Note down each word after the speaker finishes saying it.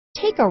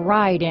Take a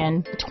ride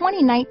in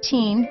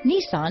 2019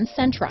 Nissan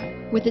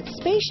Sentra. With its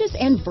spacious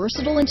and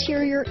versatile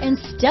interior and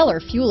stellar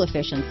fuel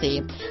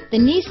efficiency, the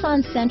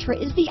Nissan Sentra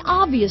is the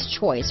obvious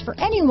choice for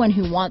anyone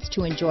who wants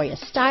to enjoy a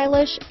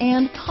stylish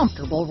and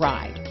comfortable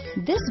ride.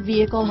 This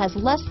vehicle has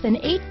less than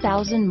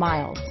 8,000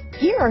 miles.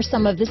 Here are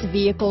some of this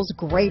vehicle's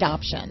great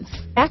options: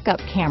 backup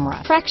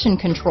camera, traction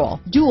control,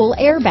 dual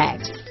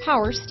airbags,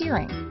 power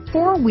steering,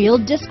 four-wheel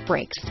disc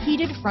brakes,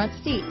 heated front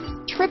seats,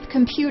 trip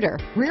computer,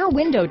 rear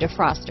window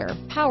defroster,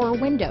 power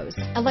windows,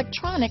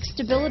 electronic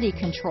stability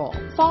control,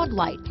 fog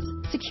lights,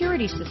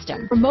 security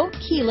system, remote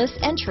keyless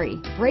entry,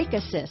 brake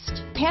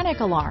assist, panic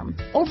alarm,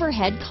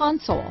 overhead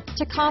console,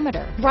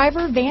 tachometer,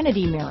 driver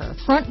vanity mirror,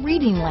 front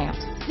reading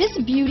lamps. This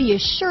beauty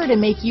is sure to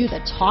make you the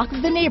talk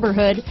of the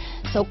neighborhood,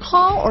 so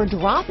call or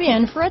drop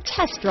in for a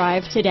test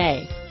drive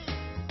today.